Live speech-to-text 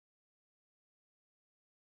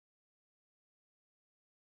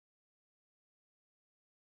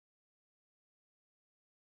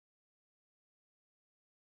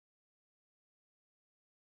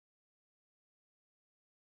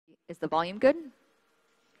Is the volume good?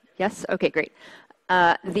 Yes? Okay, great.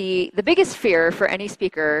 The biggest fear for any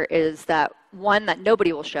speaker is that, one, that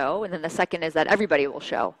nobody will show, and then the second is that everybody will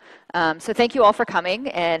show. So thank you all for coming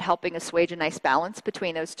and helping assuage a nice balance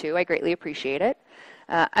between those two. I greatly appreciate it.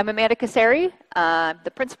 I'm Amanda Casari,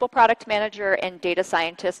 the Principal Product Manager and Data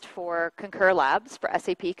Scientist for Concur Labs, for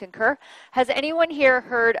SAP Concur. Has anyone here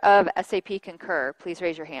heard of SAP Concur? Please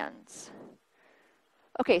raise your hands.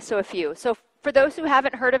 Okay, so a few. So for those who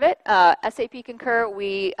haven't heard of it, SAP Concur,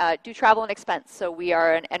 we do travel and expense. So we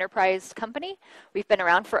are an enterprise company. We've been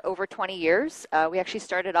around for over 20 years. We actually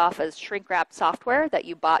started off as shrink-wrapped software that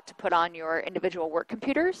you bought to put on your individual work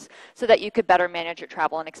computers so that you could better manage your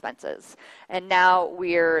travel and expenses. And now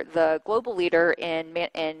we're the global leader in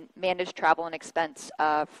managed travel and expense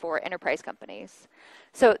for enterprise companies.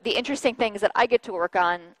 So the interesting things that I get to work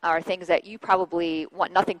on are things that you probably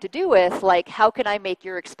want nothing to do with, like how can I make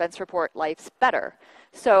your expense report lives better?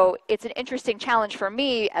 So it's an interesting challenge for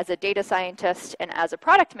me as a data scientist and as a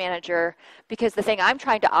product manager, because the thing I'm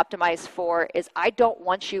trying to optimize for is I don't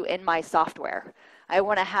want you in my software. I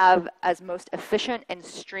want to have as most efficient and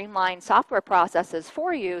streamlined software processes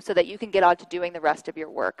for you so that you can get on to doing the rest of your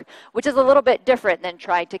work, which is a little bit different than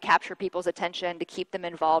trying to capture people's attention, to keep them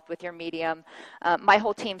involved with your medium. My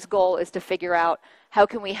whole team's goal is to figure out how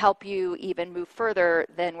can we help you even move further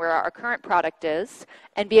than where our current product is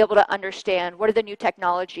and be able to understand what are the new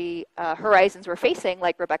technology horizons we're facing,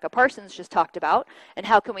 like Rebecca Parsons just talked about, and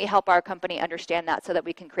how can we help our company understand that so that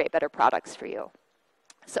we can create better products for you.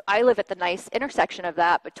 So I live at the nice intersection of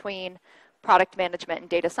that between product management and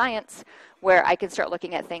data science, where I can start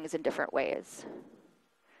looking at things in different ways.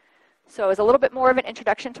 So as a little bit more of an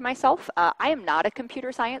introduction to myself, I am not a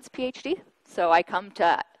computer science PhD, so I come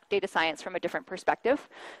to data science from a different perspective.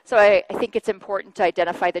 So I think it's important to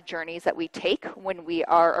identify the journeys that we take when we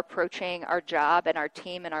are approaching our job and our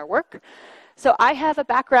team and our work. So I have a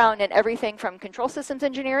background in everything from control systems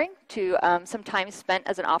engineering to some time spent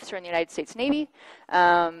as an officer in the United States Navy.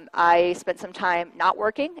 I spent some time not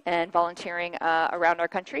working and volunteering around our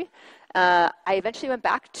country. I eventually went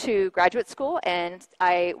back to graduate school, and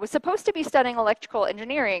I was supposed to be studying electrical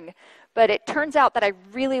engineering, but it turns out that I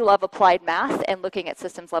really love applied math and looking at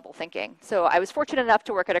systems level thinking. So I was fortunate enough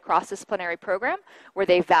to work at a cross-disciplinary program where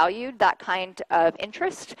they valued that kind of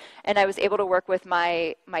interest, and I was able to work with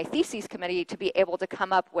my thesis committee to be able to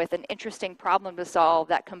come up with an interesting problem to solve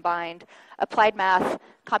that combined applied math,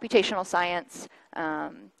 computational science,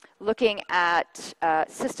 looking at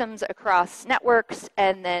systems across networks,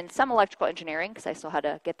 and then some electrical engineering, because I still had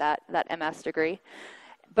to get that MS degree.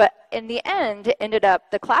 But in the end, it ended up,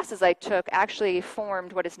 the classes I took actually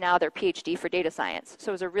formed what is now their PhD for data science. So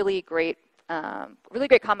it was a really great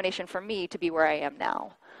combination for me to be where I am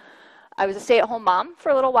now. I was a stay-at-home mom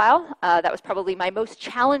for a little while. That was probably my most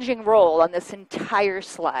challenging role on this entire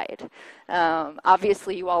slide.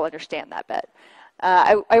 Obviously, you all understand that bit.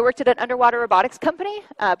 I worked at an underwater robotics company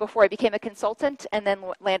before I became a consultant, and then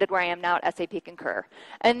landed where I am now at SAP Concur.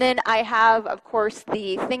 And then I have, of course,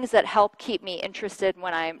 the things that help keep me interested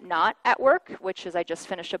when I'm not at work, which is I just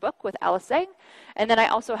finished a book with Alice Zheng. And then I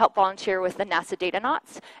also help volunteer with the NASA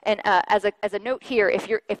Datanauts. And as a note here,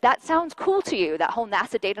 if that sounds cool to you, that whole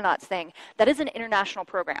NASA Datanauts thing, that is an international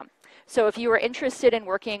program. So if you are interested in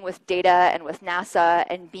working with data and with NASA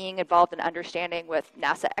and being involved in understanding with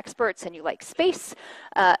NASA experts and you like space,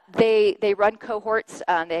 they run cohorts.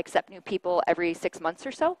 They accept new people every 6 months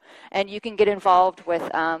or so. And you can get involved with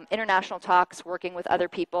international talks, working with other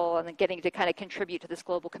people, and then getting to kind of contribute to this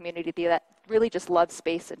global community that really just loves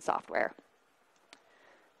space and software.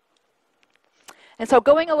 And so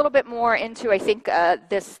going a little bit more into, I think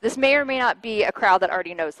this may or may not be a crowd that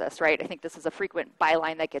already knows this, right? I think this is a frequent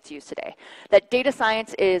byline that gets used today. That data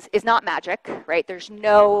science is not magic, right? There's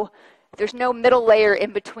no middle layer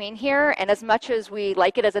in between here. And as much as we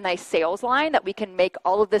like it as a nice sales line that we can make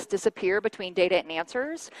all of this disappear between data and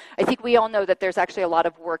answers, I think we all know that there's actually a lot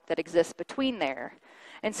of work that exists between there.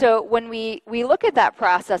 And so when we look at that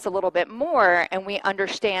process a little bit more and we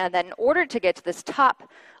understand that in order to get to this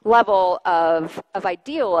top level of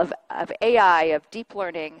ideal, of AI, of deep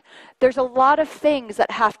learning, there's a lot of things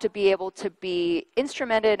that have to be able to be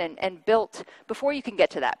instrumented and built before you can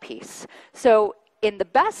get to that piece. So in the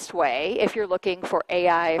best way, if you're looking for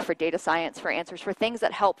AI, for data science, for answers, for things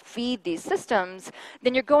that help feed these systems,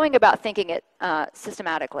 then you're going about thinking it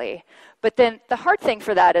systematically. But then the hard thing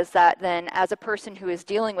for that is that then as a person who is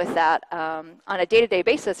dealing with that on a day-to-day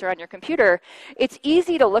basis or on your computer, it's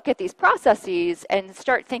easy to look at these processes and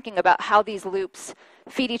start thinking about how these loops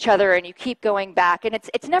feed each other, and you keep going back, and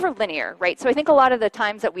it's never linear, right? So I think a lot of the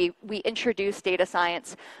times that we introduce data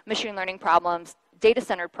science, machine learning problems,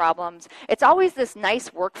 data-centered problems, it's always this nice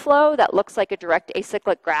workflow that looks like a direct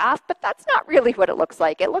acyclic graph, but that's not really what it looks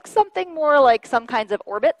like. It looks something more like some kinds of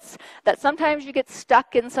orbits, that sometimes you get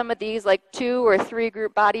stuck in some of these like 2 or 3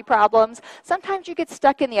 group body problems. Sometimes you get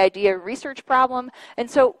stuck in the idea research problem. And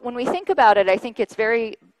so when we think about it, I think it's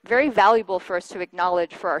very valuable for us to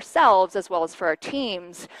acknowledge for ourselves as well as for our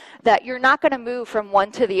teams that you're not going to move from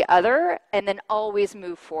one to the other and then always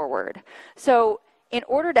move forward. So in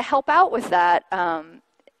order to help out with that,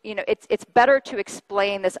 you know, it's better to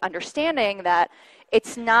explain this understanding that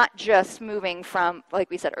it's not just moving from, like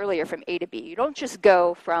we said earlier, from A to B. You don't just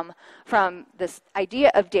go from this idea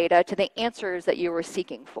of data to the answers that you were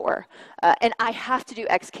seeking for. And I have to do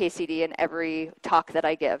XKCD in every talk that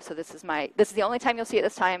I give. So this is the only time you'll see it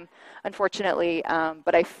this time, unfortunately.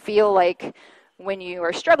 But I feel like when you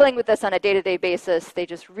are struggling with this on a day-to-day basis, they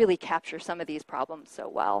just really capture some of these problems so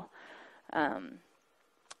well.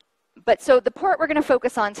 But so the part we're going to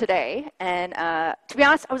focus on today, and to be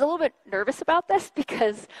honest, I was a little bit nervous about this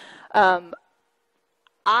because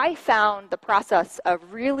I found the process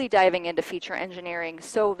of really diving into feature engineering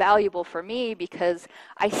so valuable for me because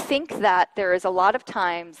I think that there is a lot of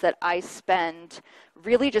times that I spend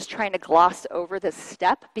really just trying to gloss over this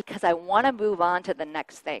step because I want to move on to the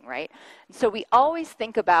next thing, right? And so we always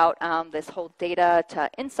think about this whole data to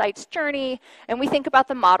insights journey, and we think about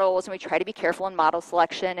the models, and we try to be careful in model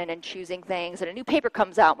selection and in choosing things, and a new paper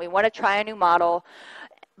comes out, and we want to try a new model.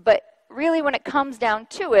 But really when it comes down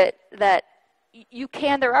to it, that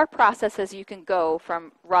there are processes you can go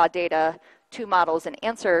from raw data to models and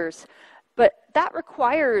answers, but that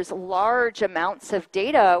requires large amounts of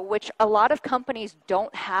data, which a lot of companies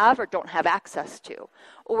don't have or don't have access to.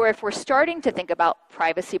 Or if we're starting to think about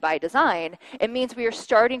privacy by design, it means we are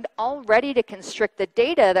starting already to constrict the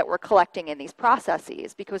data that we're collecting in these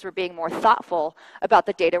processes because we're being more thoughtful about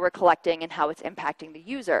the data we're collecting and how it's impacting the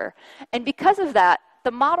user. And because of that, the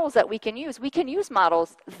models that we can use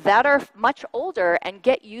models that are much older and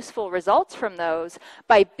get useful results from those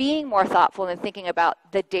by being more thoughtful and thinking about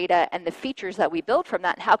the data and the features that we build from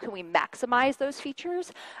that and how can we maximize those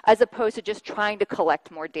features as opposed to just trying to collect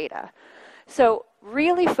more data. So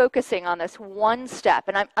really focusing on this one step,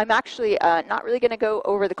 and I'm actually not really going to go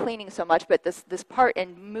over the cleaning so much, but this part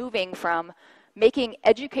in moving from making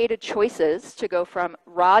educated choices to go from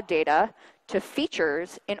raw data to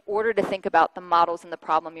features in order to think about the models and the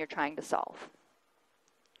problem you're trying to solve.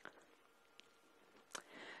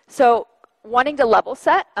 So wanting to level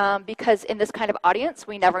set, because in this kind of audience,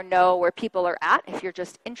 we never know where people are at. If you're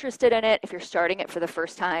just interested in it, if you're starting it for the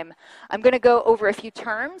first time, I'm going to go over a few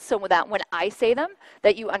terms so that when I say them,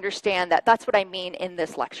 that you understand that that's what I mean in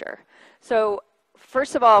this lecture. So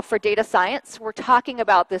first of all, for data science, we're talking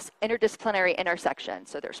about this interdisciplinary intersection.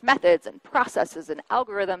 So there's methods and processes and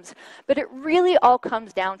algorithms, but it really all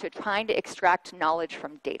comes down to trying to extract knowledge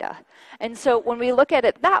from data. And so when we look at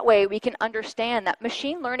it that way, we can understand that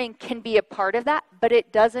machine learning can be a part of that, but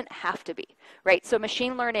it doesn't have to be, right? So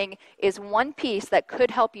machine learning is one piece that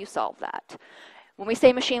could help you solve that. When we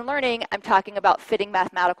say machine learning, I'm talking about fitting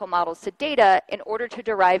mathematical models to data in order to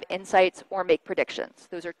derive insights or make predictions.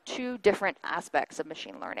 Those are two different aspects of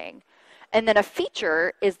machine learning. And then a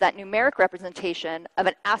feature is that numeric representation of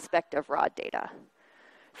an aspect of raw data.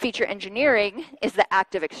 Feature engineering is the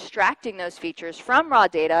act of extracting those features from raw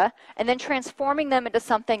data and then transforming them into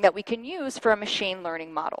something that we can use for a machine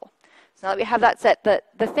learning model. So now that we have that set,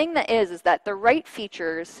 the thing that is that the right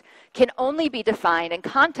features can only be defined in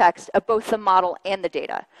context of both the model and the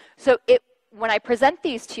data. So when I present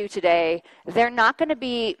these to you today, they're not going to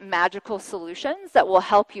be magical solutions that will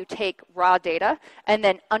help you take raw data and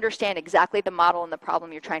then understand exactly the model and the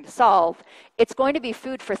problem you're trying to solve. It's going to be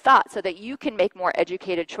food for thought so that you can make more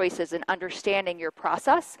educated choices in understanding your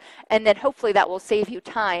process, and then hopefully that will save you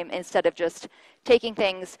time instead of just taking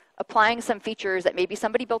things, applying some features that maybe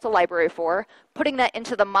somebody built a library for, putting that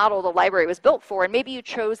into the model the library was built for, and maybe you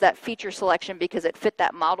chose that feature selection because it fit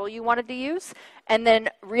that model you wanted to use, and then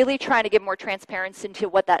really trying to give more transparency into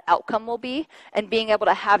what that outcome will be and being able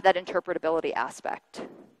to have that interpretability aspect.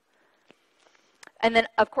 And then,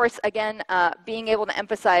 of course, again, being able to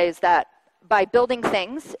emphasize that by building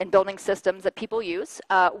things and building systems that people use,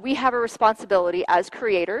 we have a responsibility as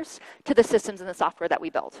creators to the systems and the software that we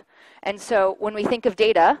build. And so when we think of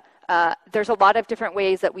data, there's a lot of different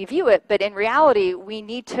ways that we view it, but in reality, we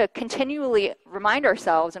need to continually remind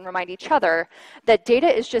ourselves and remind each other that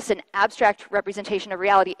data is just an abstract representation of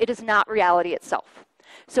reality. It is not reality itself.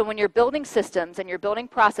 So when you're building systems and you're building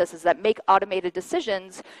processes that make automated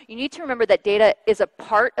decisions, you need to remember that data is a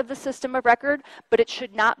part of the system of record, but it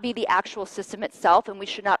should not be the actual system itself, and we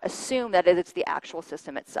should not assume that it is the actual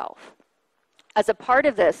system itself. As a part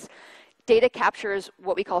of this, data captures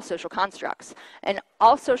what we call social constructs. And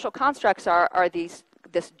all social constructs are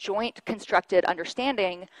this joint constructed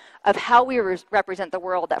understanding of how we represent the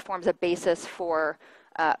world that forms a basis for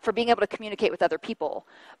being able to communicate with other people.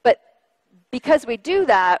 But because we do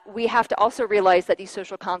that, we have to also realize that these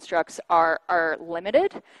social constructs are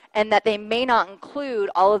limited and that they may not include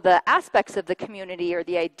all of the aspects of the community or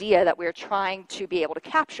the idea that we're trying to be able to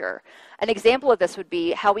capture. An example of this would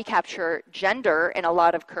be how we capture gender in a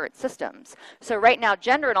lot of current systems. So right now,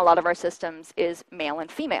 gender in a lot of our systems is male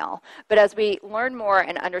and female. But as we learn more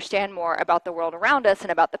and understand more about the world around us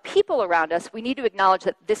and about the people around us, we need to acknowledge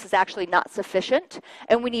that this is actually not sufficient,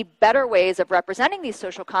 and we need better ways of representing these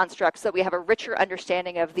social constructs so that we have a richer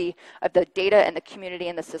understanding of the data and the community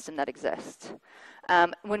and the system that exists.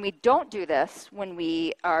 When we don't do this, when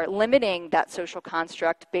we are limiting that social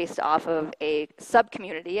construct based off of a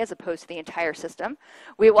sub-community as opposed to the entire system,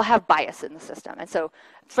 we will have bias in the system. And so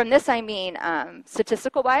from this I mean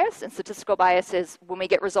statistical bias, and statistical bias is when we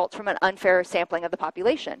get results from an unfair sampling of the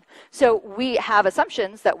population. So we have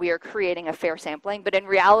assumptions that we are creating a fair sampling, but in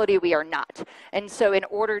reality we are not. And so in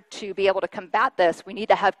order to be able to combat this, we need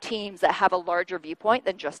to have teams that have a larger viewpoint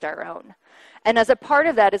than just our own. And as a part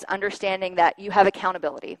of that is understanding that you have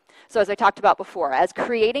accountability. So as I talked about before, as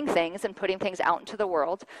creating things and putting things out into the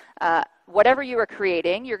world, whatever you are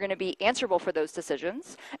creating, you're going to be answerable for those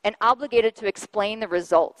decisions and obligated to explain the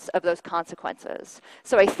results of those consequences.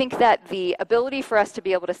 So I think that the ability for us to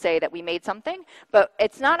be able to say that we made something, but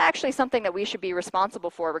it's not actually something that we should be responsible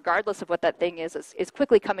for, regardless of what that thing is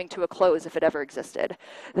quickly coming to a close if it ever existed.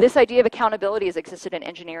 This idea of accountability has existed in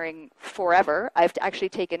engineering forever. I've actually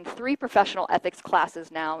taken 3 professional ethics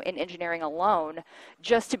classes now in engineering alone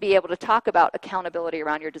just to be able to talk about accountability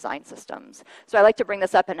around your design systems. So I like to bring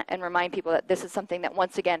this up and remind people that this is something that,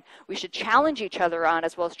 once again, we should challenge each other on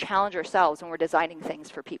as well as challenge ourselves when we're designing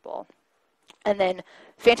things for people. And then,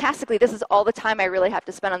 fantastically, this is all the time I really have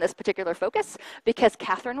to spend on this particular focus because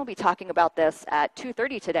Catherine will be talking about this at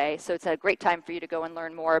 2:30 today, so it's a great time for you to go and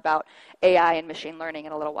learn more about AI and machine learning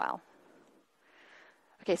in a little while.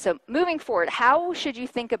 Okay, so moving forward, how should you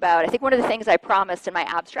think about, I think one of the things I promised in my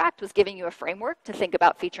abstract was giving you a framework to think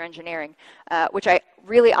about feature engineering, which I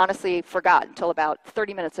really honestly forgot until about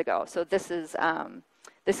 30 minutes ago. So this is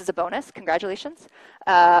a bonus, congratulations.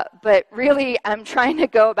 But really, I'm trying to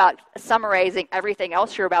go about summarizing everything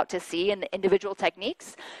else you're about to see in the individual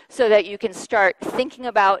techniques so that you can start thinking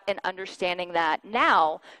about and understanding that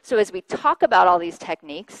now. So as we talk about all these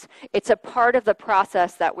techniques, it's a part of the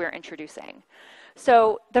process that we're introducing.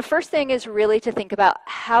 So the first thing is really to think about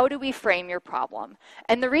how do we frame your problem?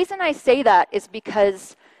 And the reason I say that is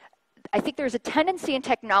because I think there's a tendency in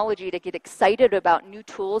technology to get excited about new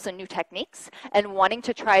tools and new techniques and wanting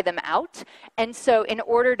to try them out. And so in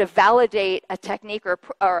order to validate a technique or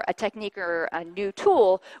a new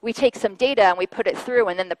tool, we take some data and we put it through,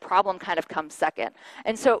 and then the problem kind of comes second.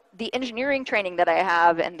 And so the engineering training that I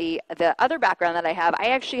have and the other background that I have, I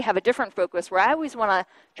actually have a different focus where I always want to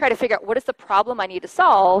try to figure out what is the problem I need to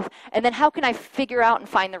solve, and then how can I figure out and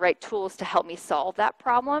find the right tools to help me solve that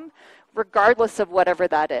problem, regardless of whatever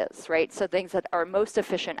that is, right? So things that are most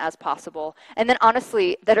efficient as possible, and then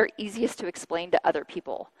honestly, that are easiest to explain to other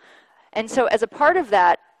people. And so as a part of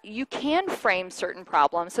that, you can frame certain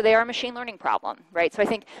problems, so they are a machine learning problem, right? So I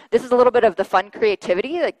think this is a little bit of the fun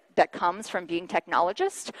creativity that comes from being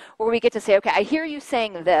technologist, where we get to say, okay, I hear you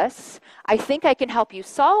saying this. I think I can help you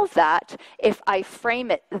solve that if I frame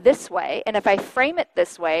it this way. And if I frame it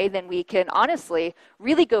this way, then we can honestly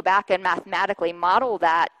really go back and mathematically model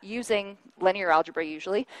that using linear algebra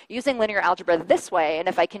usually, using linear algebra this way. And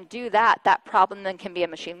if I can do that, that problem then can be a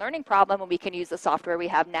machine learning problem, and we can use the software we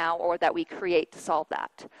have now or that we create to solve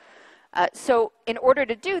that. So in order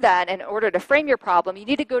to do that, in order to frame your problem, you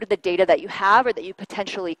need to go to the data that you have or that you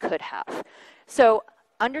potentially could have. So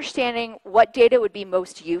understanding what data would be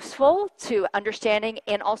most useful to understanding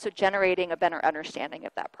and also generating a better understanding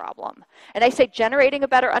of that problem. And I say generating a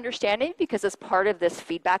better understanding because as part of this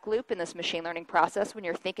feedback loop in this machine learning process, when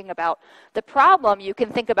you're thinking about the problem, you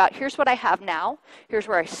can think about, here's what I have now, here's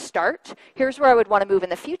where I start, here's where I would want to move in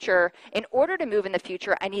the future. In order to move in the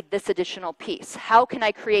future, I need this additional piece. How can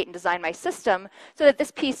I create and design my system so that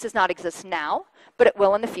this piece does not exist now, but it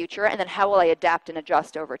will in the future, and then how will I adapt and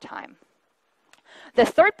adjust over time? The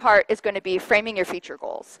third part is going to be framing your feature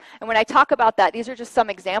goals. And when I talk about that, these are just some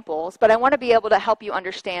examples, but I want to be able to help you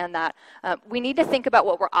understand that we need to think about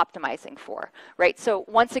what we're optimizing for, right? So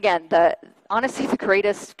once again, honestly, the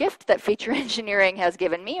greatest gift that feature engineering has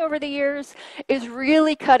given me over the years is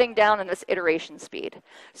really cutting down on this iteration speed.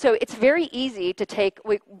 So it's very easy to take,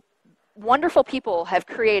 wonderful people have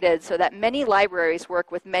created so that many libraries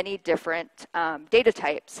work with many different data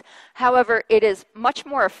types. However, it is much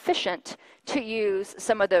more efficient to use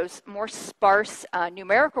some of those more sparse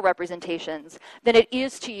numerical representations than it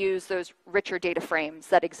is to use those richer data frames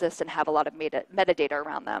that exist and have a lot of metadata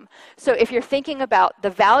around them. So if you're thinking about the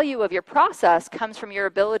value of your process comes from your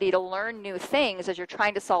ability to learn new things as you're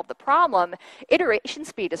trying to solve the problem, iteration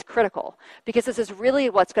speed is critical because this is really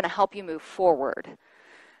what's going to help you move forward.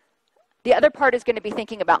 The other part is going to be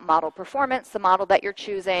thinking about model performance, the model that you're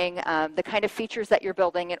choosing, the kind of features that you're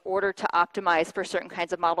building in order to optimize for certain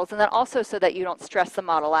kinds of models, and then also so that you don't stress the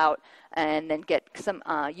model out and then get some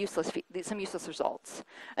useless results.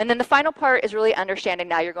 And then the final part is really understanding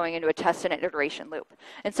now you're going into a test and an iteration loop.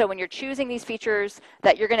 And so when you're choosing these features,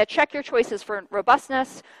 that you're going to check your choices for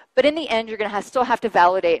robustness, but in the end, you're going to still have to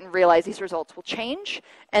validate and realize these results will change,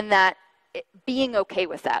 and that being okay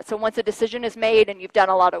with that. So once a decision is made and you've done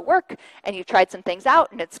a lot of work and you've tried some things out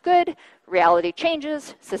and it's good, reality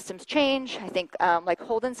changes, systems change. I think like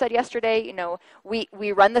Holden said yesterday, you know,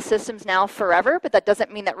 we run the systems now forever, but that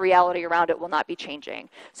doesn't mean that reality around it will not be changing.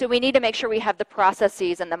 So we need to make sure we have the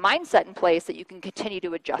processes and the mindset in place that you can continue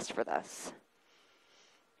to adjust for this.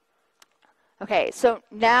 Okay, so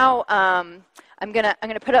now I'm gonna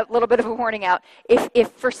put a little bit of a warning out.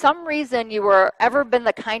 If for some reason you were ever been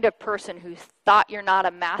the kind of person who thought you're not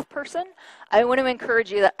a math person, I want to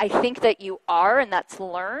encourage you that I think that you are, and that's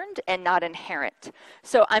learned and not inherent.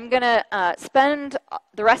 So I'm gonna spend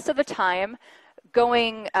the rest of the time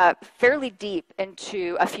going fairly deep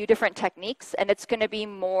into a few different techniques, and it's going to be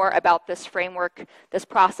more about this framework, this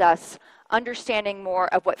process, understanding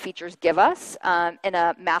more of what features give us in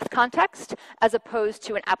a math context as opposed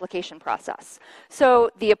to an application process. So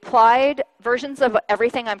the applied versions of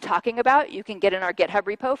everything I'm talking about you can get in our GitHub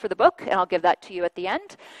repo for the book, and I'll give that to you at the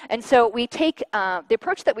end. And so we take, the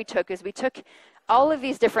approach that we took is we took all of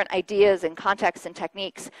these different ideas and contexts and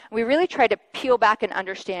techniques. We really try to peel back and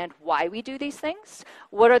understand why we do these things,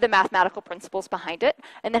 what are the mathematical principles behind it,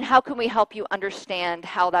 and then how can we help you understand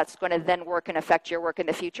how that's going to then work and affect your work in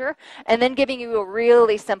the future, and then giving you a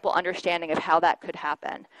really simple understanding of how that could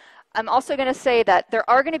happen. I'm also going to say that there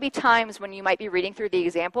are going to be times when you might be reading through the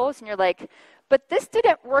examples and you're like, but this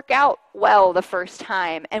didn't work out well the first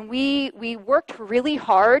time. And we worked really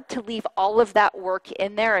hard to leave all of that work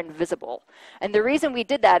in there and visible. And the reason we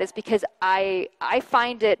did that is because I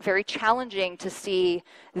find it very challenging to see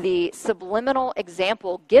the subliminal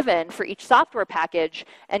example given for each software package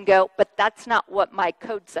and go, but that's not what my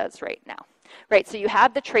code says right now. Right, so you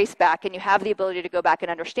have the trace back and you have the ability to go back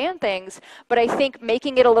and understand things, but I think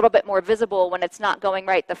making it a little bit more visible when it's not going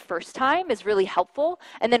right the first time is really helpful,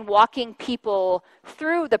 and then walking people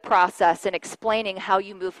through the process and explaining how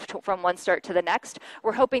you move from one start to the next.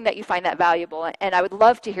 We're hoping that you find that valuable, and I would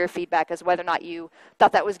love to hear feedback as whether or not you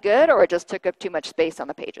thought that was good or it just took up too much space on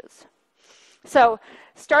the pages. So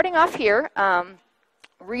starting off here,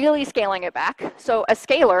 really scaling it back. So a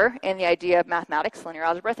scalar, in the idea of mathematics, linear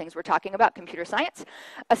algebra, things we're talking about, computer science,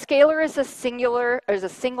 a scalar is a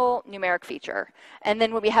single numeric feature. And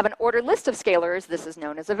then when we have an ordered list of scalars, this is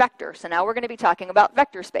known as a vector. So now we're going to be talking about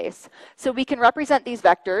vector space. So we can represent these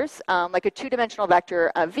vectors, like a two-dimensional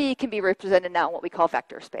vector, V can be represented now in what we call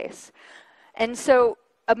vector space. And so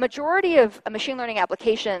a majority of machine learning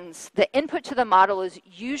applications, the input to the model is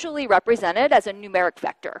usually represented as a numeric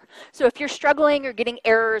vector. So if you're struggling or getting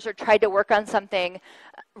errors or tried to work on something,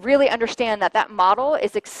 really understand that that model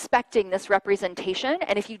is expecting this representation.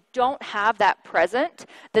 And if you don't have that present,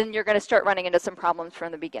 then you're going to start running into some problems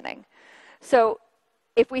from the beginning. So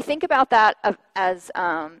if we think about that as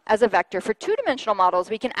a vector, for two-dimensional models,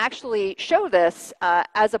 we can actually show this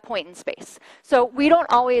as a point in space. So we don't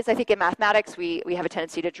always, I think in mathematics, we have a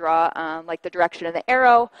tendency to draw like the direction of the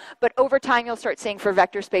arrow, but over time you'll start seeing for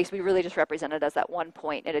vector space, we really just represent it as that one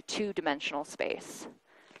point in a two-dimensional space.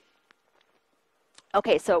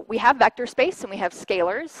 Okay, so we have vector space and we have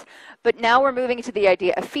scalars, but now we're moving to the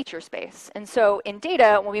idea of feature space. And so in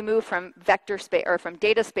data, when we move from vector space or from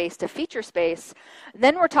data space to feature space,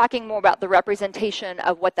 then we're talking more about the representation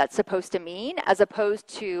of what that's supposed to mean as opposed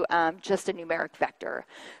to just a numeric vector.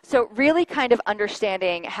 So really kind of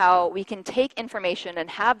understanding how we can take information and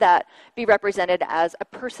have that be represented as a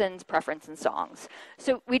person's preference in songs.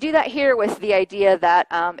 So we do that here with the idea that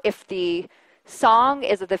if the song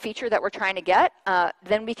is the feature that we're trying to get,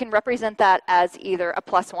 then we can represent that as either a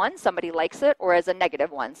 +1, somebody likes it, or as a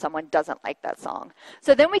 -1, someone doesn't like that song.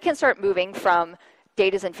 So then we can start moving from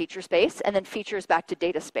data's in feature space and then features back to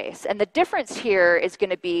data space. And the difference here is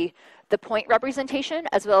going to be the point representation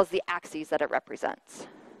as well as the axes that it represents.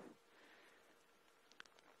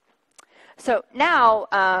 So now,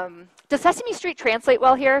 Does Sesame Street translate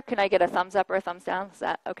well here? Can I get a thumbs up or a thumbs down? Is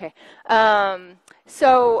that okay? I'm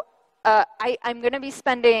going to be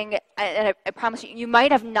spending, and I promise you, you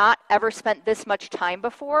might have not ever spent this much time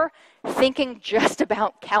before thinking just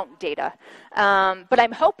about count data. But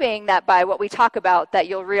I'm hoping that by what we talk about, that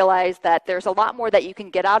you'll realize that there's a lot more that you can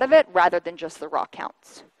get out of it rather than just the raw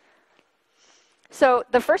counts. So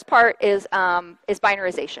the first part is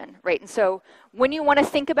binarization, right? And so when you want to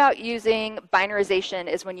think about using binarization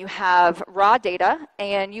is when you have raw data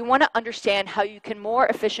and you want to understand how you can more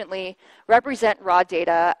efficiently represent raw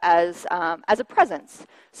data as a presence.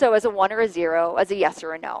 So as a 1 or a 0, as a yes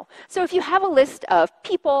or a no. So if you have a list of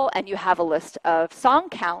people and you have a list of song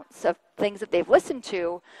counts of things that they've listened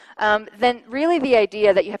to, then really the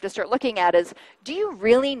idea that you have to start looking at is, do you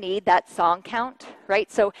really need that song count, right?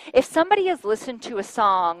 So if somebody has listened to a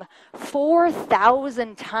song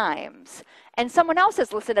 4,000 times and someone else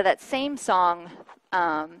has listened to that same song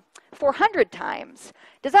 400 times,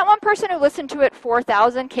 does that one person who listened to it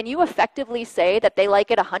 4,000, can you effectively say that they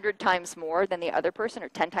like it 100 times more than the other person, or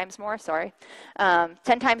 10 times more, sorry, 10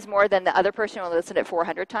 times more than the other person who listened to it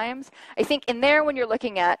 400 times? I think in there, when you're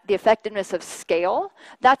looking at the effectiveness of scale,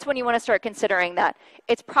 that's when you want to start considering that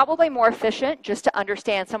it's probably more efficient just to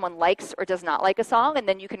understand someone likes or does not like a song, and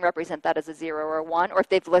then you can represent that as a 0 or a 1, or if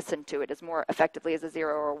they've listened to it as more effectively as a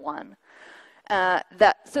 0 or a 1.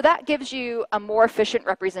 So that gives you a more efficient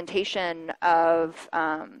representation of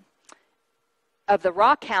the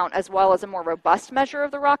raw count as well as a more robust measure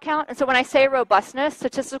of the raw count. And so when I say robustness,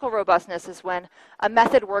 statistical robustness is when a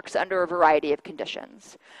method works under a variety of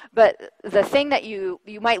conditions. But the thing that you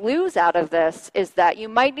might lose out of this is that you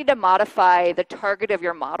might need to modify the target of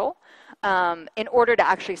your model in order to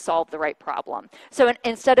actually solve the right problem. So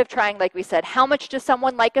instead of trying, like we said, how much does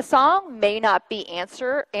someone like a song may not be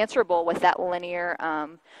answerable with that linear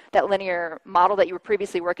model that you were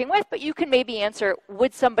previously working with, but you can maybe answer,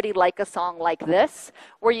 would somebody like a song like this,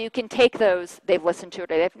 where you can take those, they've listened to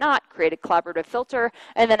it or they've not, create a collaborative filter,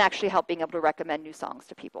 and then actually help being able to recommend new songs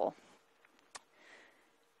to people.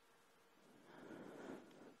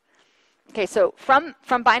 Okay, so from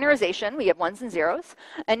binarization, we have 1s and 0s,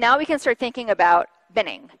 and now we can start thinking about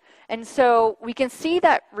binning. And so we can see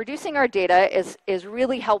that reducing our data is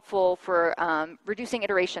really helpful for reducing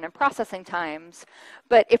iteration and processing times.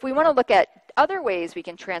 But if we want to look at other ways we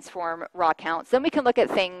can transform raw counts, then we can look at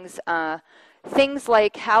things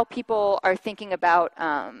like how people are thinking about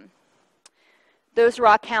those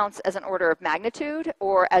raw counts as an order of magnitude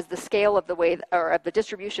or as the scale of the way, or of the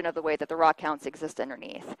distribution of the way that the raw counts exist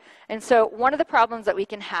underneath. And so one of the problems that we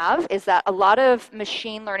can have is that a lot of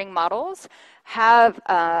machine learning models have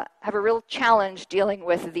a real challenge dealing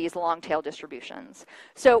with these long tail distributions.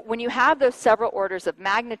 So when you have those several orders of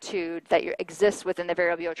magnitude that exist within the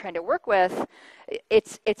variable you're trying to work with,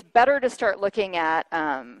 it's better to start looking at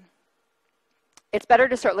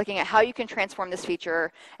how you can transform this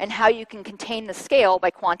feature and how you can contain the scale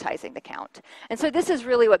by quantizing the count. And so this is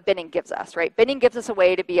really what binning gives us, right? Binning gives us a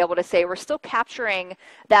way to be able to say we're still capturing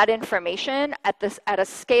that information at a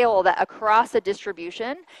scale that across a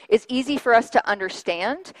distribution is easy for us to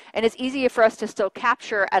understand, and it's easier for us to still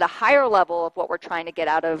capture at a higher level of what we're trying to get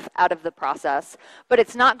out of the process. But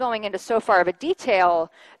it's not going into so far of a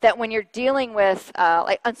detail that when you're dealing with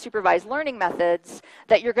like unsupervised learning methods,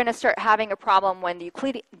 that you're going to start having a problem when the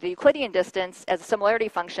Euclidean distance as a similarity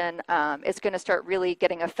function is going to start really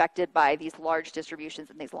getting affected by these large distributions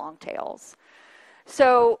and these long tails.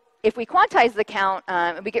 So if we quantize the count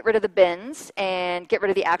and we get rid of the bins and get rid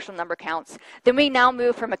of the actual number counts, then we now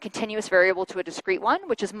move from a continuous variable to a discrete one,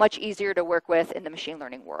 which is much easier to work with in the machine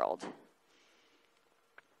learning world.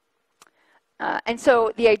 And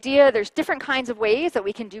so the idea, there's different kinds of ways that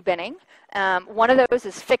we can do binning. One of those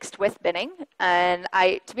is fixed width binning. And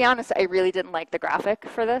to be honest, I really didn't like the graphic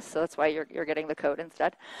for this, so that's why you're getting the code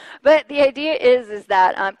instead. But the idea is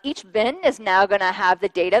that each bin is now going to have the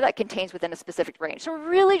data that contains within a specific range. So we're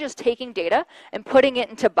really just taking data and putting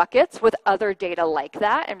it into buckets with other data like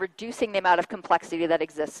that and reducing the amount of complexity that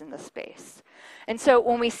exists in the space. And so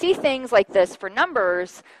when we see things like this for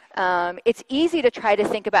numbers, it's easy to try to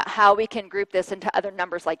think about how we can group this into other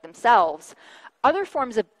numbers like themselves. Other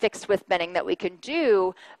forms of fixed width binning that we can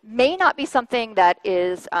do may not be something that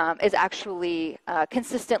is actually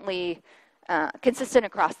consistent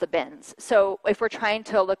across the bins. So if we're trying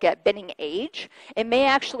to look at binning age, it may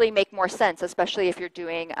actually make more sense, especially if you're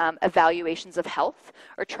doing evaluations of health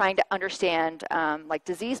or trying to understand like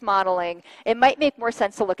disease modeling. It might make more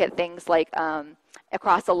sense to look at things like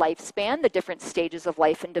across a lifespan, the different stages of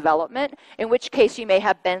life and development, in which case you may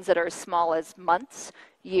have bins that are as small as months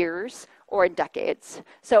years, or in decades.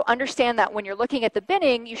 So understand that when you're looking at the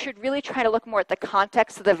binning, you should really try to look more at the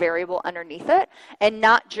context of the variable underneath it and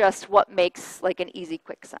not just what makes like an easy,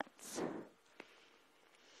 quick sense.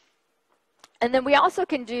 And then we also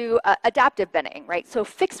can do adaptive binning, right? So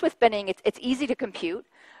fixed with binning, it's easy to compute.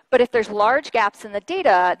 But if there's large gaps in the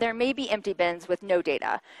data, there may be empty bins with no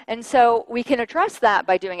data. And so we can address that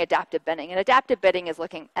by doing adaptive binning. And adaptive binning is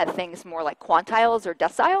looking at things more like quantiles or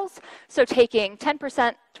deciles. So taking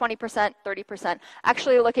 10%, 20%, 30%,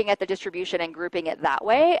 actually looking at the distribution and grouping it that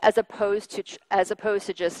way, as opposed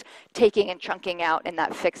to just taking and chunking out in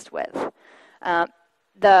that fixed width.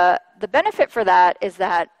 The benefit for that is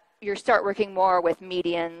that you start working more with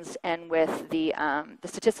medians and with the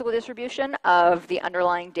statistical distribution of the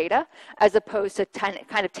underlying data, as opposed to kind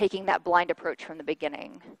of taking that blind approach from the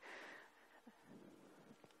beginning.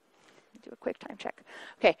 Do a quick time check.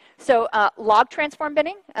 Okay, so log transform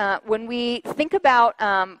binning. When we think about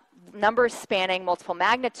numbers spanning multiple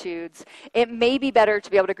magnitudes, it may be better to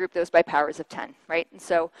be able to group those by powers of 10, right? And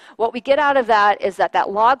so what we get out of that is that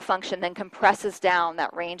log function then compresses down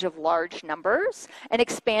that range of large numbers and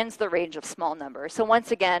expands the range of small numbers. So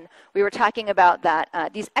once again, we were talking about that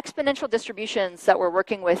these exponential distributions that we're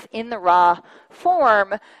working with in the raw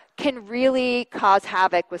form can really cause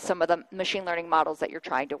havoc with some of the machine learning models that you're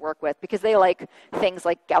trying to work with, because they like things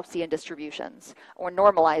like Gaussian distributions or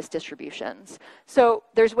normalized distributions. So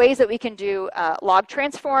there's ways that we can do log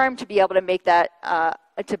transform to be able to make that,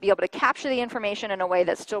 to be able to capture the information in a way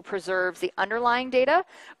that still preserves the underlying data,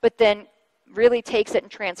 but then really takes it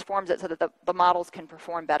and transforms it so that the models can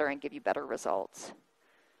perform better and give you better results.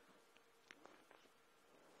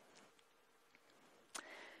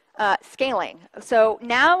 Scaling. So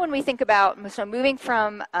now when we think about, so moving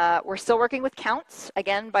from, we're still working with counts,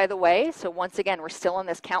 again, by the way. So once again, we're still in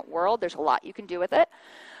this count world. There's a lot you can do with it.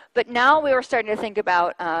 But now we were starting to think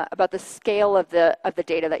about the scale of the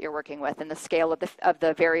data that you're working with and the scale of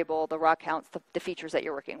the variable, the raw counts, the features that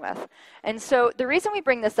you're working with. And so the reason we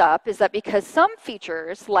bring this up is that because some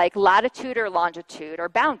features like latitude or longitude are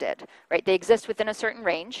bounded, right? They exist within a certain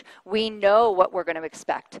range. We know what we're going to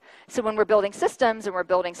expect. So when we're building systems and we're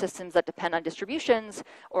building systems that depend on distributions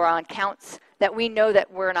or on counts, that we know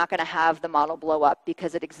that we're not going to have the model blow up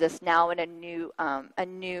because it exists now in a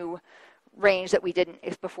new range that we didn't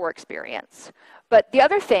before experience. But the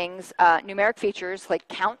other things, numeric features like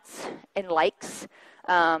counts and likes,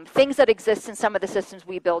 things that exist in some of the systems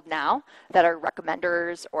we build now that are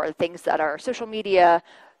recommenders or things that are social media,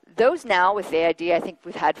 those now, with the idea I think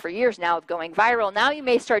we've had for years now of going viral, now you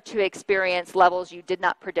may start to experience levels you did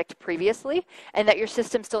not predict previously, and that your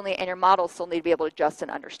system still need, and your models still need to be able to adjust and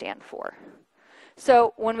understand for.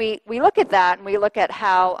 So when we look at that and we look at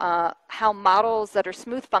how models that are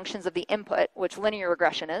smooth functions of the input, which linear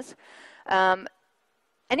regression is,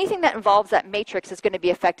 anything that involves that matrix is going to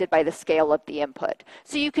be affected by the scale of the input.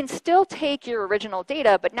 So you can still take your original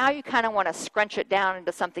data, but now you kind of want to scrunch it down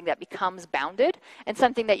into something that becomes bounded and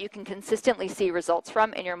something that you can consistently see results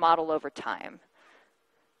from in your model over time.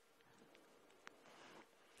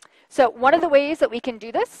 So one of the ways that we can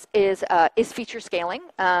do this is feature scaling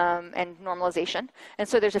and normalization. And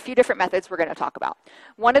so there's a few different methods we're going to talk about.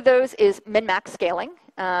 One of those is min-max scaling.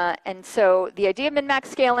 And so the idea of min-max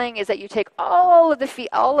scaling is that you take all of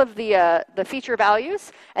the feature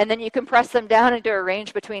values and then you compress them down into a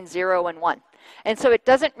range between 0 and 1. And so it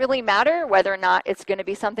doesn't really matter whether or not it's going to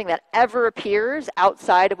be something that ever appears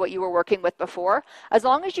outside of what you were working with before, as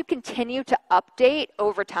long as you continue to update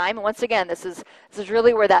over time. And once again, this is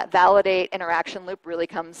really where that validate interaction loop really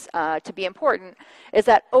comes to be important, is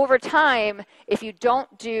that over time, if you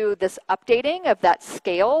don't do this updating of that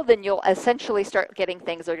scale, then you'll essentially start getting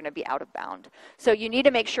things that are going to be out of bound. So you need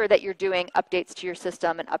to make sure that you're doing updates to your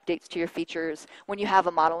system and updates to your features when you have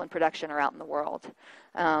a model in production or out in the world.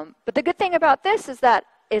 But the good thing about this is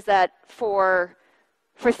that for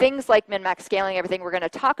things like min-max scaling, everything we're going to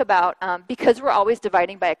talk about, because we're always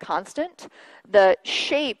dividing by a constant, the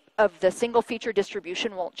shape of the single feature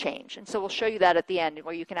distribution won't change. And so we'll show you that at the end,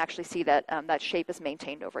 where you can actually see that that shape is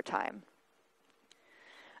maintained over time.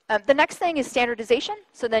 The next thing is standardization.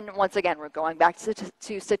 So then once again, we're going back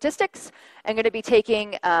to statistics. I'm going to be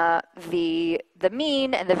taking the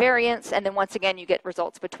mean and the variance, and then once again, you get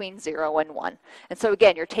results between 0 and 1. And so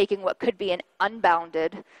again, you're taking what could be an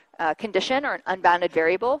unbounded condition or an unbounded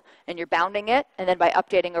variable, and you're bounding it, and then by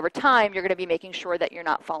updating over time, you're going to be making sure that you're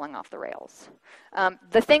not falling off the rails.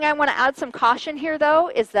 The thing I want to add some caution here,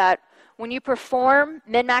 though, is that when you perform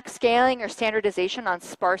min-max scaling or standardization on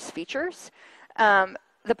sparse features,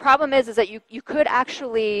 the problem is that you could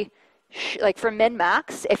actually, like for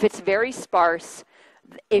min-max, if it's very sparse,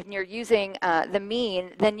 if you're using the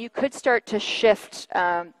mean, then you could start to shift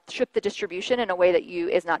the distribution in a way that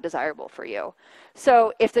is not desirable for you.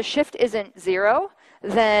 So if the shift isn't 0,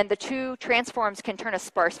 then the two transforms can turn a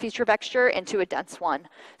sparse feature vector into a dense one.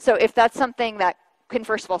 So if that's something that can,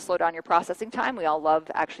 first of all, slow down your processing time. We all love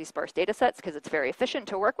actually sparse data sets because it's very efficient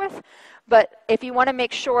to work with. But if you want to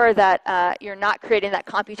make sure that you're not creating that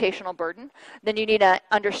computational burden, then you need to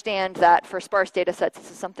understand that for sparse data sets, this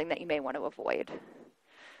is something that you may want to avoid.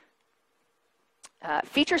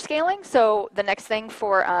 Feature scaling, so the next thing is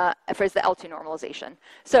the L2 normalization.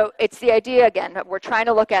 So it's the idea, again, that we're trying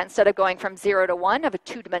to look at, instead of going from 0 to 1, of a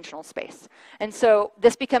two-dimensional space. And so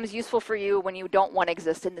this becomes useful for you when you don't want to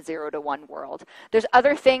exist in the 0 to 1 world. There's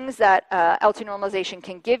other things that L2 normalization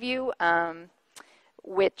can give you,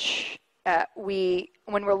 which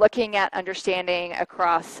when we're looking at understanding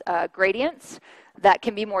across gradients, that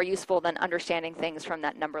can be more useful than understanding things from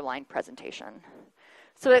that number line presentation.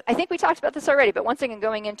 So I think we talked about this already, but once again,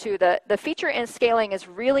 going into the feature and scaling is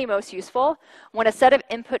really most useful when a set of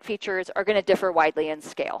input features are going to differ widely in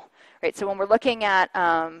scale, right? So when we're looking at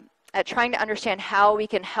trying to understand how we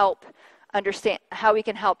can help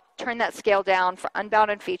turn that scale down for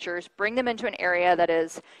unbounded features, bring them into an area that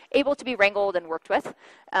is able to be wrangled and worked with,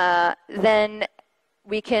 then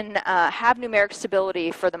we can have numeric stability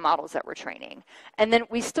for the models that we're training. And then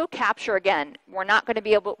we still capture, again, we're not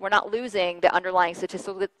losing the underlying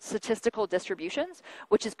statistical distributions,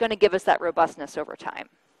 which is going to give us that robustness over time.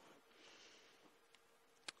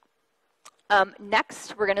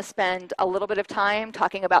 Next, we're going to spend a little bit of time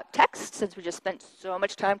talking about text, since we just spent so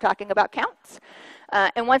much time talking about counts.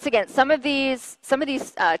 And once again, some of these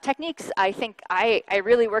techniques, I think I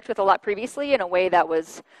really worked with a lot previously in a way that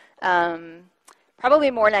was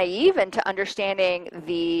probably more naive into understanding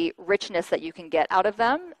the richness that you can get out of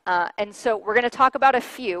them. And so we're going to talk about a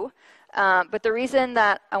few. But the reason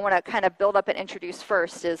that I want to kind of build up and introduce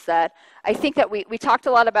first is that I think that we talked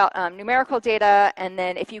a lot about numerical data, and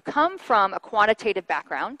then if you come from a quantitative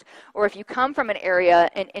background, or if you come from an area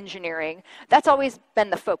in engineering, that's always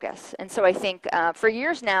been the focus. And so I think for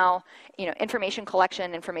years now, information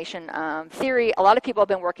collection, information theory, a lot of people have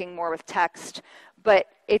been working more with text, but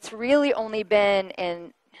it's really only been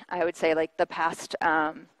in, I would say, like the past,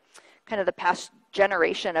 kind of the past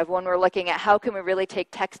generation of when we're looking at how can we really take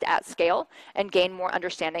text at scale and gain more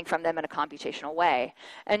understanding from them in a computational way.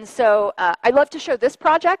 And so I love to show this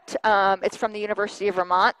project. It's from the University of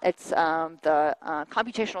Vermont. It's the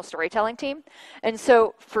computational storytelling team. And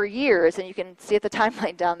so for years, and you can see at the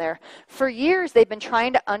timeline down there, for years they've been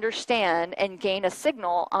trying to understand and gain a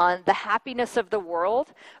signal on the happiness of the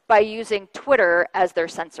world by using Twitter as their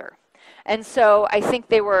sensor. And so I think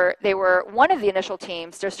they were one of the initial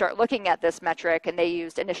teams to start looking at this metric, and they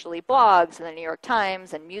used initially blogs and the New York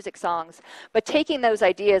Times and music songs, but taking those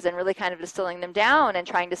ideas and really kind of distilling them down and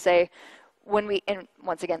trying to say, and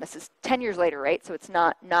once again, this is 10 years later, right? So it's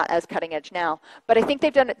not as cutting edge now. But I think they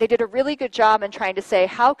did a really good job in trying to say,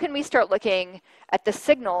 how can we start looking at the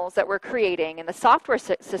signals that we're creating and the software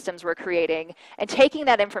systems we're creating, and taking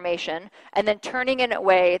that information and then turning it in a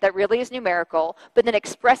way that really is numerical, but then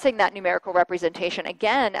expressing that numerical representation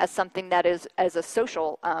again as something that is as a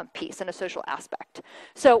social piece and a social aspect.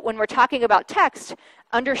 So when we're talking about text,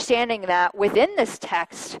 understanding that within this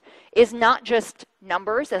text is not just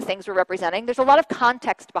numbers and things we're representing. There's a lot of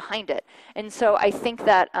context behind it. And so I think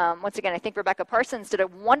that, once again, I think Rebecca Parsons did a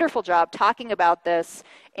wonderful job talking about this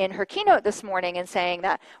in her keynote this morning, and saying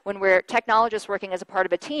that when we're technologists working as a part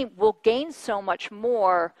of a team, we'll gain so much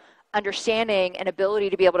more understanding and ability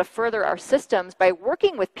to be able to further our systems by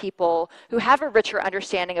working with people who have a richer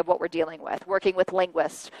understanding of what we're dealing with, working with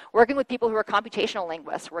linguists, working with people who are computational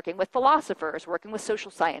linguists, working with philosophers, working with social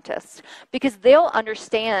scientists, because they'll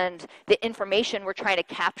understand the information we're trying to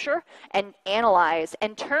capture and analyze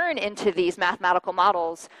and turn into these mathematical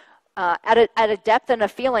models at a depth and a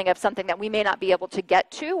feeling of something that we may not be able to get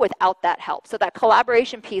to without that help. So that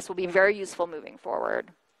collaboration piece will be very useful moving forward.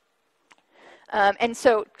 And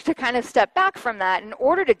so to kind of step back from that, in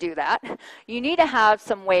order to do that, you need to have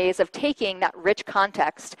some ways of taking that rich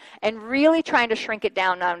context and really trying to shrink it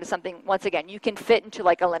down to something, once again, you can fit into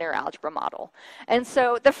like a linear algebra model. And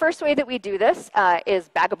so the first way that we do this is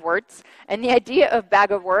bag of words. And the idea of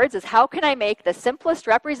bag of words is, how can I make the simplest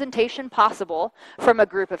representation possible from a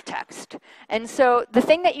group of text? And so the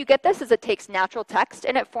thing that you get this is, it takes natural text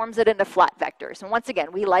and it forms it into flat vectors. And once again,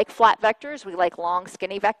 we like flat vectors. We like long,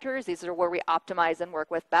 skinny vectors. These are where we optimize and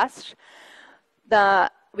work with best.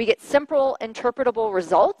 We get simple interpretable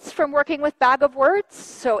results from working with bag of words.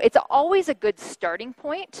 So it's always a good starting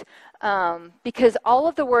point because all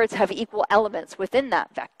of the words have equal elements within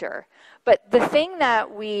that vector. But the thing that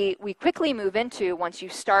we quickly move into once you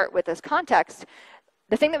start with this context,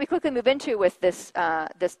 the thing that we quickly move into with this,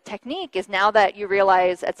 this technique is now that you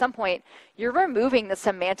realize at some point you're removing the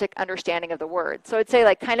semantic understanding of the word. So I'd say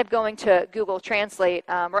like kind of going to Google Translate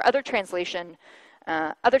or other translation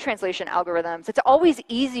algorithms, it's always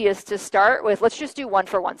easiest to start with, let's just do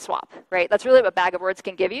one-for-one swap, right? That's really what bag of words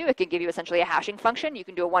can give you. It can give you essentially a hashing function. You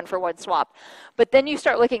can do a one-for-one swap. But then you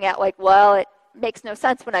start looking at like, well, it makes no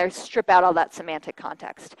sense when I strip out all that semantic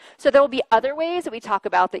context. So there will be other ways that we talk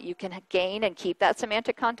about that you can gain and keep that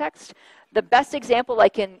semantic context. The best example I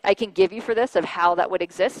can give you for this of how that would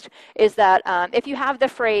exist is that if you have the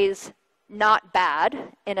phrase not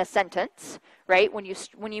bad in a sentence, right? When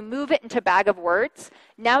you move it into bag of words,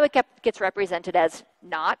 now it gets represented as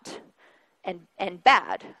not and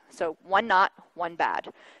bad. So one not, one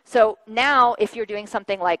bad. So now if you're doing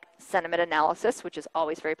something like sentiment analysis, which is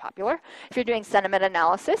always very popular, if you're doing sentiment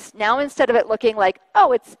analysis, now instead of it looking like,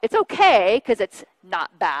 oh, it's okay because it's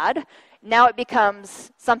not bad, now it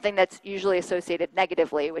becomes something that's usually associated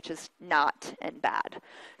negatively, which is not and bad.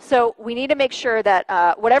 So we need to make sure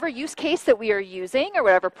that whatever use case that we are using or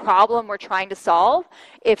whatever problem we're trying to solve,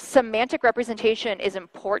 if semantic representation is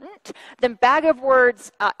important, then bag of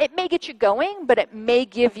words, it may get you going, but it may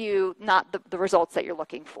give you not the results that you're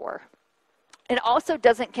looking for. It also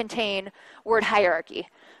doesn't contain word hierarchy.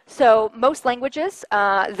 So most languages,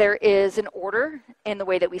 there is an order in the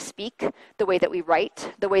way that we speak, the way that we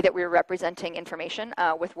write, the way that we're representing information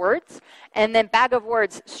with words. And then bag of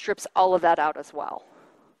words strips all of that out as well.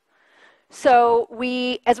 So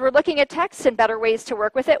as we're looking at text and better ways to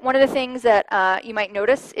work with it, one of the things that you might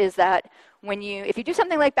notice is that if you do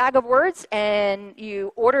something like bag of words and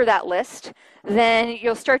you order that list, then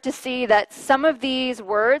you'll start to see that some of these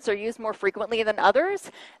words are used more frequently than others.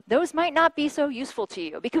 Those might not be so useful to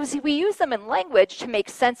you because we use them in language to make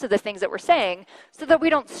sense of the things that we're saying so that we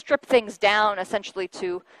don't strip things down essentially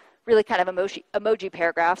to really kind of emoji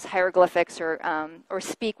paragraphs, hieroglyphics, or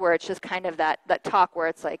speak where it's just kind of that talk where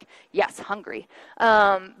it's like, yes, hungry.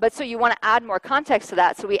 But so you want to add more context to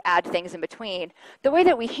that, so we add things in between. The way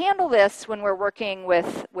that we handle this when we're working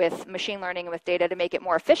with machine learning and with data to make it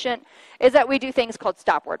more efficient is that we do things called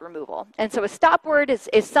stop word removal. And so a stop word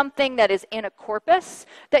is something that is in a corpus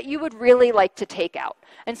that you would really like to take out.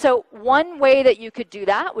 And so one way that you could do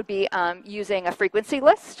that would be using a frequency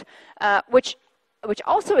list, which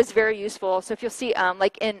also is very useful. So if you'll see,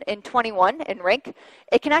 like in 21, in rank,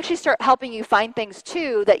 it can actually start helping you find things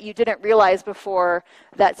too that you didn't realize before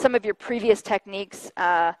that some of your previous techniques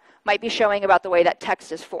might be showing about the way that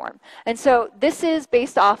text is formed. And so this is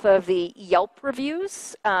based off of the Yelp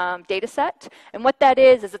reviews data set. And what that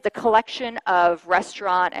is it's a collection of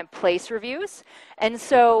restaurant and place reviews. And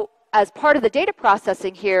so as part of the data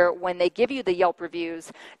processing here, when they give you the Yelp reviews,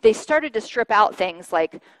 they started to strip out things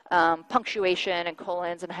like punctuation and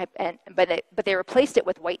colons, but they replaced it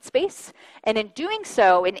with white space. And in doing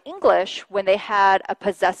so, in English, when they had a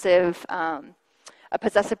possessive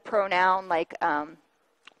pronoun like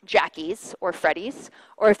Jackie's or Freddie's,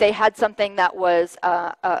 or if they had something that was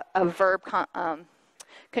a verb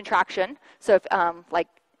contraction, so if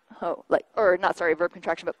verb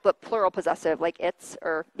contraction, but plural possessive, like it's,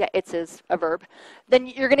 or yeah, it's is a verb, then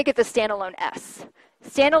you're going to get the standalone S.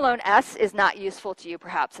 Standalone S is not useful to you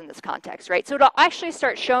perhaps in this context, right? So it'll actually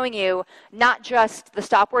start showing you not just the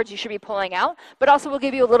stop words you should be pulling out, but also will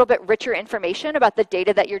give you a little bit richer information about the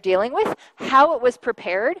data that you're dealing with, how it was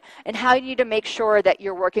prepared, and how you need to make sure that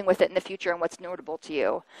you're working with it in the future and what's notable to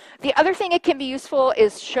you. The other thing it can be useful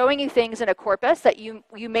is showing you things in a corpus that you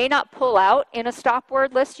may not pull out in a stop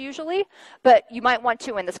word list usually, but you might want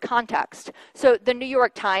to in this context. So the New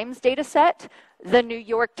York Times data set, the New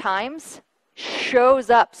York Times shows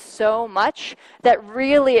up so much that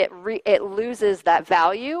really it loses that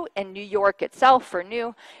value. In New York itself for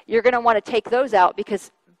new, you're going to want to take those out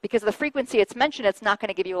because of the frequency it's mentioned, it's not going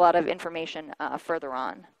to give you a lot of information further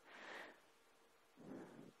on.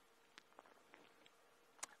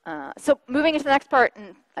 So moving into the next part,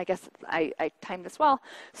 and I guess I timed this well.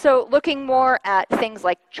 So looking more at things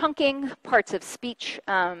like chunking, parts of speech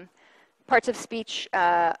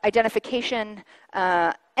identification,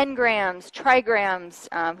 n-grams, trigrams,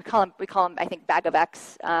 we call them, I think, bag of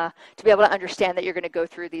X, to be able to understand that you're going to go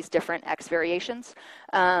through these different X variations.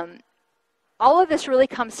 All of this really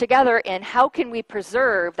comes together in how can we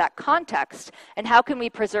preserve that context and how can we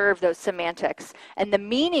preserve those semantics and the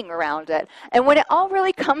meaning around it. And when it all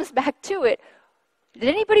really comes back to it, Did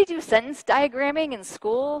anybody do sentence diagramming in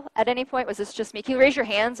school at any point? Was this just me? Can you raise your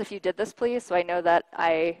hands if you did this, please, so I know that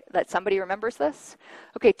somebody remembers this?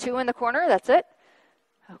 Okay, 2 in the corner, that's it.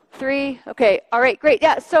 3, okay, all right, great.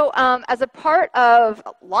 Yeah, so as a part of,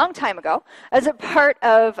 a long time ago, as a part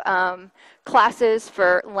of classes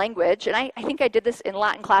for language, and I think I did this in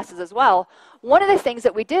Latin classes as well, one of the things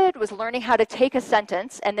that we did was learning how to take a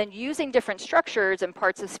sentence and then using different structures and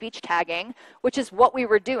parts of speech tagging, which is what we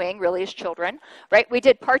were doing really as children, right? We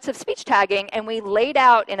did parts of speech tagging and we laid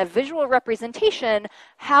out in a visual representation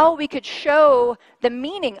how we could show the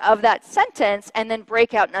meaning of that sentence and then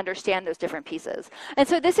break out and understand those different pieces. And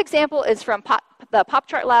so this example is from the Pop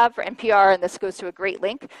Chart Lab for NPR, and this goes to a great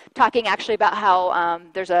link, talking actually about how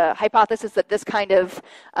there's a hypothesis that this kind of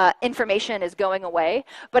information is going away.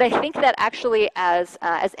 But I think that actually as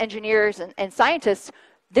engineers and scientists,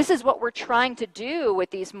 this is what we're trying to do with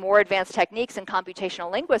these more advanced techniques, and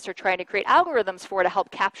computational linguists are trying to create algorithms for to help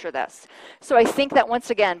capture this. So I think that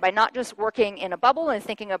once again, by not just working in a bubble and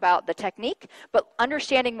thinking about the technique, but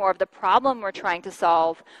understanding more of the problem we're trying to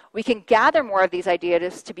solve, we can gather more of these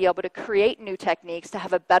ideas to be able to create new techniques to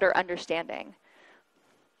have a better understanding.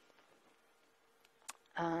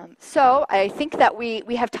 So I think that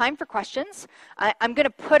we have time for questions. I'm going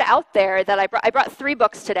to put out there that I brought 3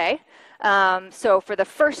 books today. So for the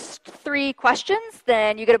first 3 questions,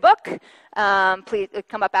 then you get a book. Please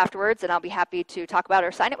come up afterwards, and I'll be happy to talk about it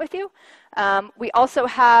or sign it with you. We also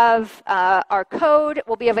have our code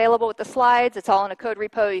will be available with the slides. It's all in a code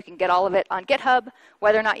repo. You can get all of it on GitHub.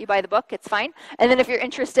 Whether or not you buy the book, it's fine. And then if you're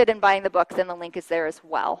interested in buying the book, then the link is there as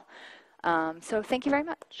well. So thank you very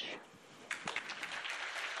much.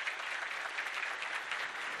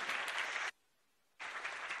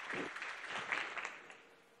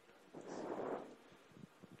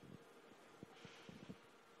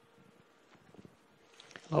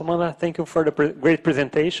 Amanda, thank you for the great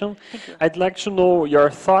presentation. I'd like to know your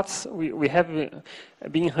thoughts. We have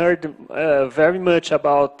been heard very much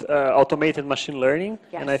about automated machine learning,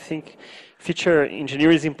 yes. And I think feature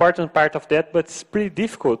engineering is an important part of that, but it's pretty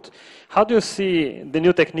difficult. How do you see the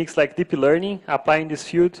new techniques like deep learning applying this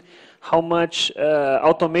field? How much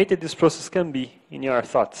automated this process can be, in your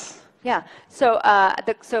thoughts? Yeah, so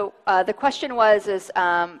the question was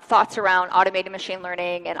thoughts around automated machine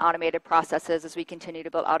learning and automated processes as we continue to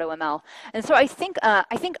build AutoML. And so I think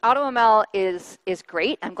AutoML is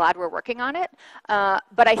great. I'm glad we're working on it.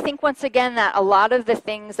 But I think once again that a lot of the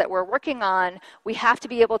things that we're working on, we have to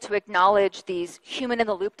be able to acknowledge these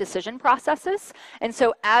human-in-the-loop decision processes. And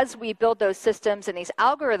so as we build those systems and these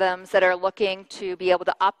algorithms that are looking to be able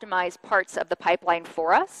to optimize parts of the pipeline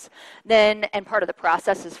for us, and part of the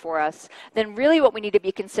processes for us, then really what we need to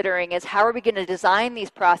be considering is how are we going to design these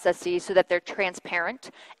processes so that they're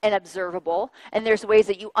transparent and observable, and there's ways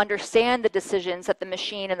that you understand the decisions that the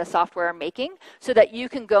machine and the software are making so that you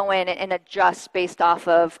can go in and adjust based off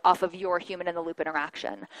of your human-in-the-loop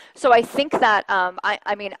interaction. So I think that,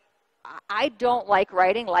 I mean, I don't like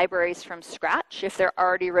writing libraries from scratch if they're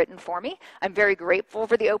already written for me. I'm very grateful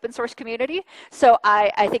for the open source community. So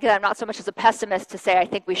I think that I'm not so much as a pessimist to say I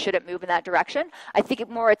think we shouldn't move in that direction. I think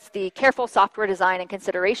it's the careful software design and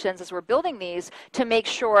considerations as we're building these to make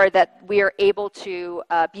sure that we are able to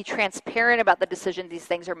be transparent about the decisions these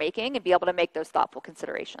things are making and be able to make those thoughtful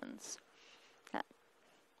considerations. Yeah.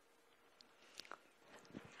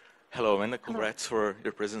 Hello, Amanda. Congrats for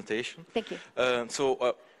your presentation. Thank you.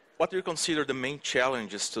 What do you consider the main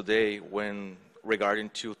challenges today when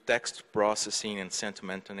regarding to text processing and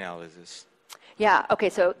sentiment analysis? Yeah,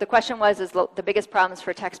 okay, so the question was, is the biggest problems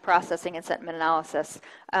for text processing and sentiment analysis.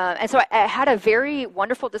 And so I had a very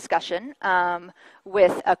wonderful discussion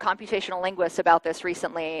with a computational linguist about this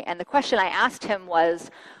recently, and the question I asked him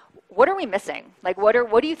was, what are we missing? Like,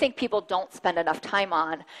 what do you think people don't spend enough time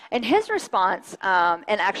on? And his response,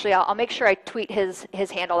 and actually I'll make sure I tweet his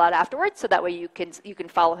handle out afterwards, so that way you can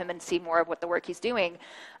follow him and see more of what the work he's doing.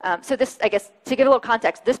 So this, I guess, to give a little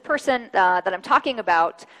context, this person that I'm talking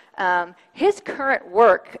about, his current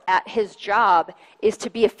work at his job is to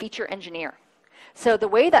be a feature engineer. So the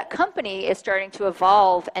way that company is starting to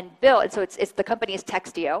evolve and build, and so the company is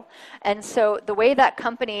Textio, and so the way that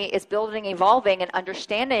company is building, evolving, and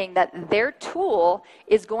understanding that their tool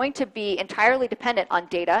is going to be entirely dependent on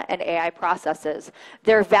data and AI processes.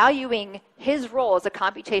 They're valuing his role as a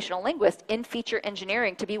computational linguist in feature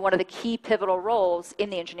engineering to be one of the key pivotal roles in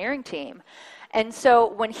the engineering team. And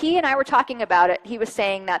so when he and I were talking about it, he was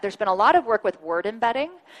saying that there's been a lot of work with word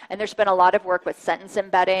embedding, and there's been a lot of work with sentence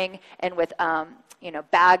embedding, and with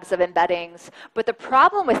bags of embeddings. But the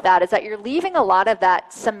problem with that is that you're leaving a lot of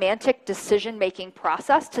that semantic decision-making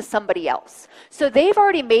process to somebody else. So they've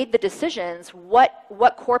already made the decisions what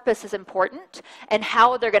corpus is important and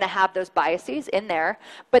how they're going to have those biases in there,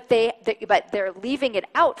 but they're leaving it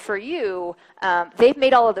out for you. They've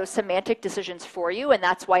made all of those semantic decisions for you, and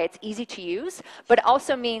that's why it's easy to use. But it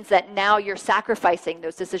also means that now you're sacrificing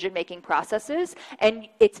those decision-making processes, and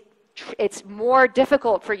it's more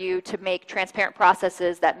difficult for you to make transparent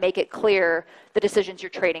processes that make it clear the decisions you're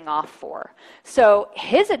trading off for. So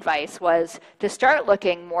his advice was to start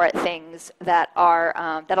looking more at things that are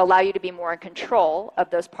that allow you to be more in control of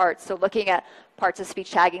those parts. So looking at parts of speech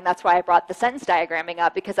tagging, that's why I brought the sentence diagramming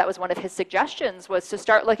up, because that was one of his suggestions, was to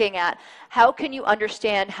start looking at how can you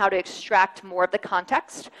understand how to extract more of the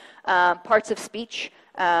context, parts of speech,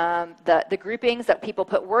 the groupings that people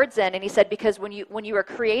put words in. And he said, because when you are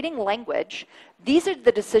creating language, these are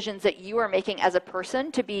the decisions that you are making as a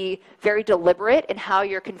person to be very deliberate in how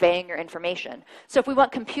you're conveying your information. So if we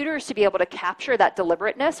want computers to be able to capture that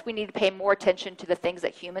deliberateness, we need to pay more attention to the things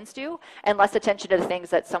that humans do and less attention to the things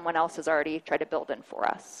that someone else has already tried to build in for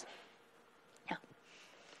us. Yeah.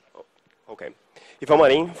 Okay. Ivan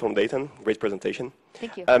Marin from Dayton, great presentation.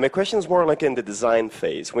 Thank you. My question is more like in the design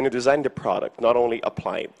phase. When you design the product, not only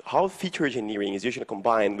apply, how feature engineering is usually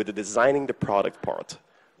combined with the designing the product part?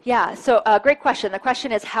 Yeah, so great question. The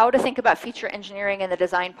question is how to think about feature engineering in the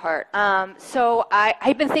design part. So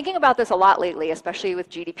I've been thinking about this a lot lately, especially with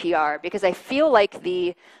GDPR, because I feel like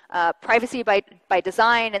the privacy by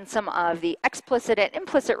design and some of the explicit and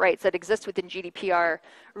implicit rights that exist within GDPR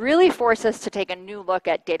really force us to take a new look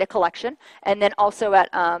at data collection, and then also at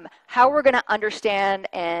how we're going to understand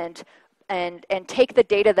and take the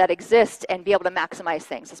data that exists and be able to maximize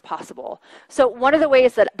things as possible. So one of the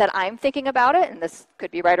ways that I'm thinking about it, and this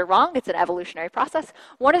could be right or wrong, it's an evolutionary process,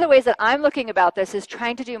 one of the ways that I'm looking about this is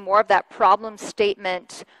trying to do more of that problem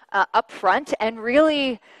statement up front and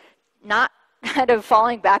really not kind of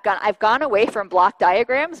falling back on, I've gone away from block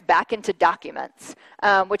diagrams back into documents,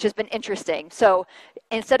 which has been interesting. So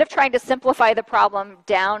instead of trying to simplify the problem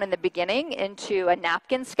down in the beginning into a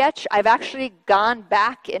napkin sketch, I've actually gone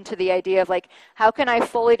back into the idea of like, how can I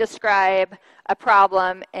fully describe a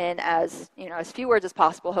problem in as few words as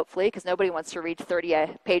possible, hopefully, because nobody wants to read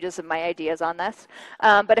 30 pages of my ideas on this.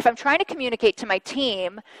 But if I'm trying to communicate to my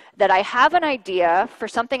team that I have an idea for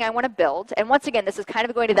something I want to build, and once again, this is kind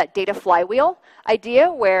of going to that data flywheel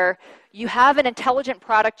idea where you have an intelligent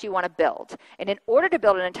product you want to build. And in order to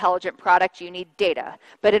build an intelligent product, you need data.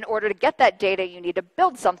 But in order to get that data, you need to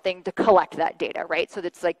build something to collect that data, right? So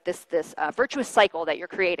it's like this virtuous cycle that you're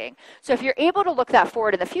creating. So if you're able to look that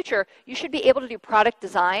forward in the future, you should be able to do product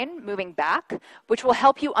design moving back, which will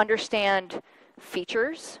help you understand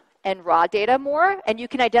features and raw data more, and you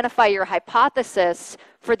can identify your hypothesis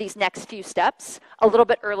for these next few steps a little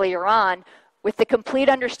bit earlier on, with the complete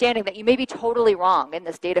understanding that you may be totally wrong in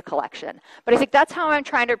this data collection. But I think that's how I'm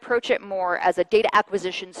trying to approach it more as a data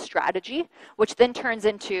acquisition strategy, which then turns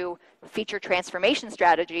into feature transformation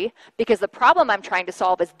strategy, because the problem I'm trying to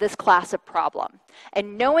solve is this class of problem.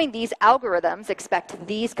 And knowing these algorithms expect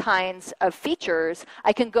these kinds of features,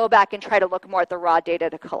 I can go back and try to look more at the raw data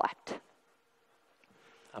to collect.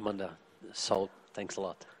 Amanda, Sol, thanks a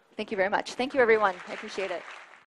lot. Thank you very much. Thank you, everyone. I appreciate it.